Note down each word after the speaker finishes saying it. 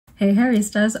Hey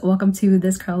Hairistas, welcome to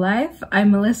This Curl Life. I'm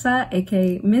Melissa,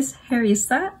 aka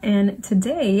Ms.Hairista, and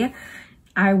today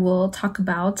I will talk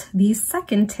about the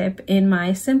second tip in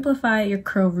my Simplify Your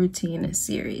Curl Routine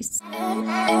series.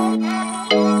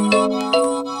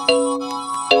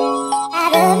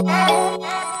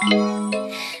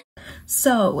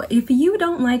 So, if you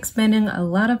don't like spending a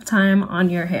lot of time on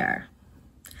your hair,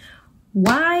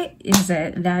 why is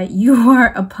it that you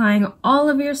are applying all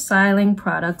of your styling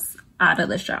products out of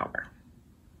the shower?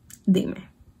 Dime.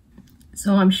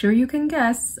 So I'm sure you can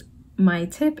guess, my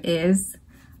tip is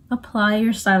apply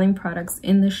your styling products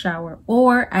in the shower,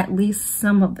 or at least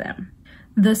some of them.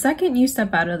 The second you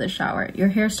step out of the shower, your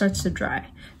hair starts to dry.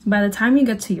 So by the time you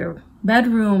get to your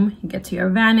bedroom, you get to your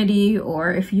vanity,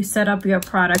 or if you set up your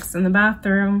products in the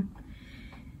bathroom,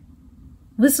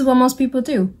 this is what most people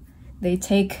do. They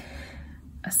take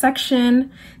a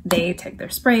section, they take their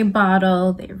spray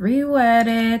bottle, they re-wet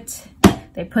it,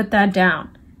 they put that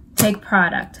down, take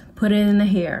product, put it in the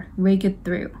hair, rake it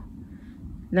through.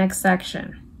 Next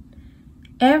section.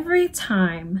 Every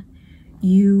time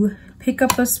you pick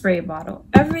up a spray bottle,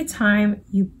 every time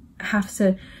you have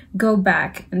to go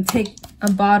back and take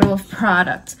a bottle of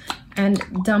product and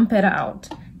dump it out,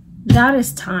 that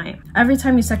is time. Every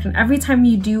time you section, every time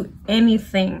you do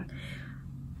anything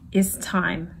is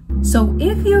time. So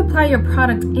if you apply your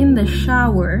product in the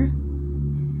shower,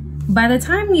 by the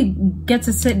time you get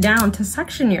to sit down to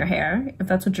section your hair, if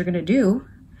that's what you're gonna do,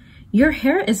 your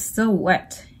hair is still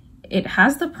wet. It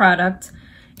has the product,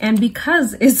 and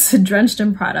because it's drenched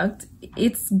in product,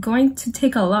 it's going to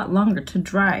take a lot longer to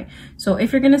dry. So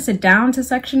if you're gonna sit down to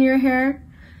section your hair,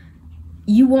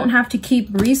 you won't have to keep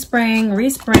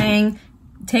respraying,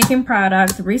 taking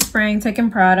product, respraying,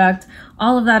 taking product.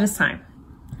 All of that is time.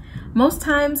 Most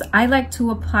times I like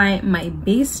to apply my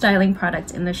base styling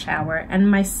product in the shower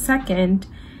and my second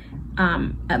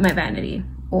at my vanity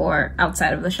or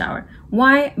outside of the shower.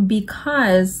 Why?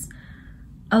 Because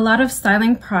a lot of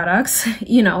styling products,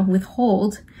 with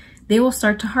hold, they will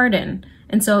start to harden.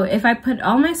 And so if I put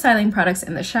all my styling products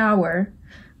in the shower,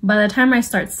 by the time I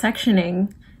start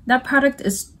sectioning, that product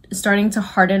is starting to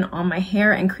harden on my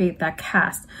hair and create that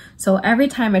cast. So every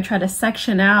time I try to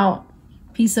section out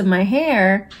a piece of my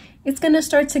hair, it's going to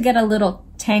start to get a little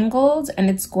tangled and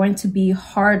it's going to be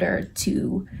harder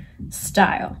to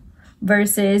style.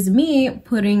 Versus me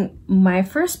putting my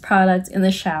first product in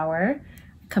the shower,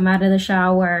 come out of the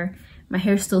shower, my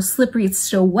hair's still slippery, it's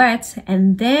still wet,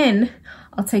 and then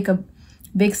I'll take a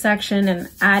big section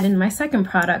and add in my second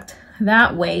product.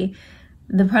 That way,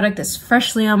 the product is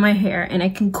freshly on my hair and I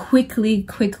can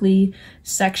quickly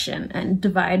section and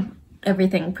divide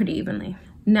everything pretty evenly.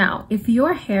 Now, if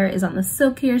your hair is on the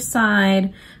silkier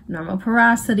side, normal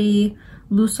porosity,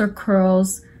 looser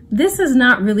curls, this is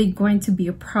not really going to be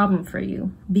a problem for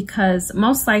you because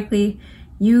most likely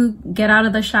you get out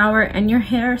of the shower and your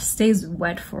hair stays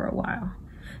wet for a while.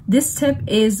 This tip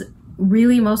is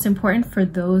really most important for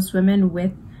those women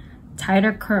with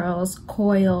tighter curls,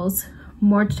 coils,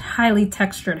 more highly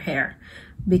textured hair,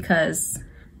 because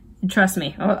trust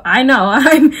me, I know,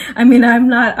 I'm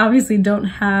not, obviously don't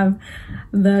have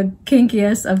the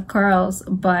kinkiest of curls,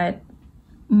 but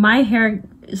my hair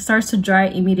starts to dry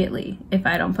immediately if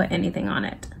I don't put anything on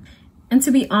it. And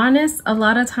to be honest, a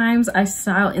lot of times I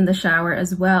style in the shower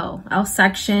as well. I'll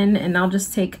section and I'll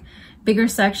just take bigger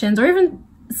sections or even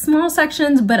small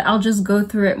sections, but I'll just go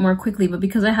through it more quickly. But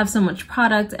because I have so much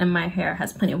product and my hair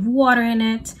has plenty of water in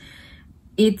it,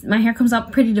 my hair comes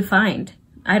out pretty defined.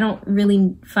 I don't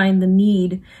really find the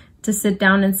need to sit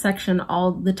down and section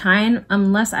all the time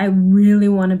unless I really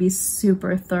want to be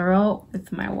super thorough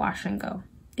with my wash and go.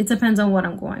 It depends on what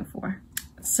I'm going for.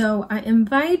 So I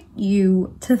invite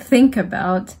you to think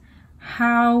about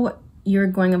how you're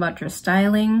going about your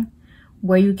styling,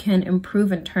 where you can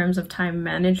improve in terms of time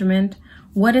management.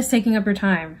 What is taking up your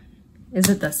time? Is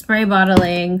it the spray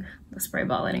bottling?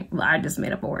 Well, I just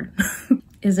made up a word.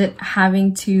 Is it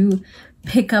having to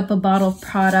pick up a bottle of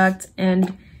product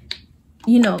and,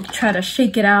 try to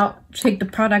shake the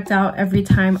product out every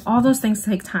time? All those things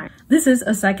take time. This is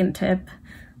a second tip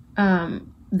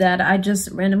that I just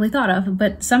randomly thought of,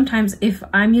 but sometimes if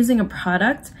I'm using a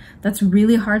product that's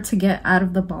really hard to get out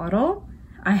of the bottle,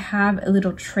 I have a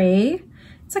little tray.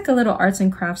 It's like a little arts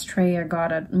and crafts tray I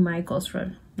got at Michael's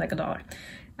for like $1.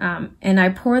 And I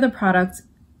pour the product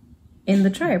in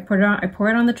the tray. I pour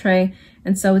it on the tray,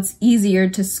 and so it's easier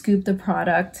to scoop the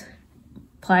product,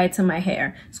 apply it to my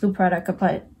hair, scoop product, apply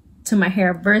it to my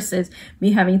hair, versus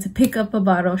me having to pick up a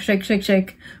bottle, shake,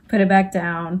 put it back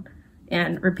down.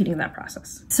 and repeating that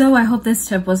process. So I hope this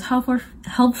tip was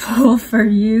helpful for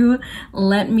you.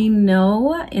 Let me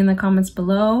know in the comments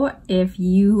below if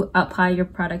you apply your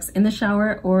products in the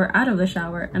shower or out of the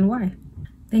shower and why.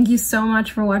 Thank you so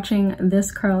much for watching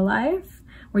this curl life,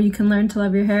 where you can learn to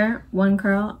love your hair one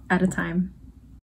curl at a time.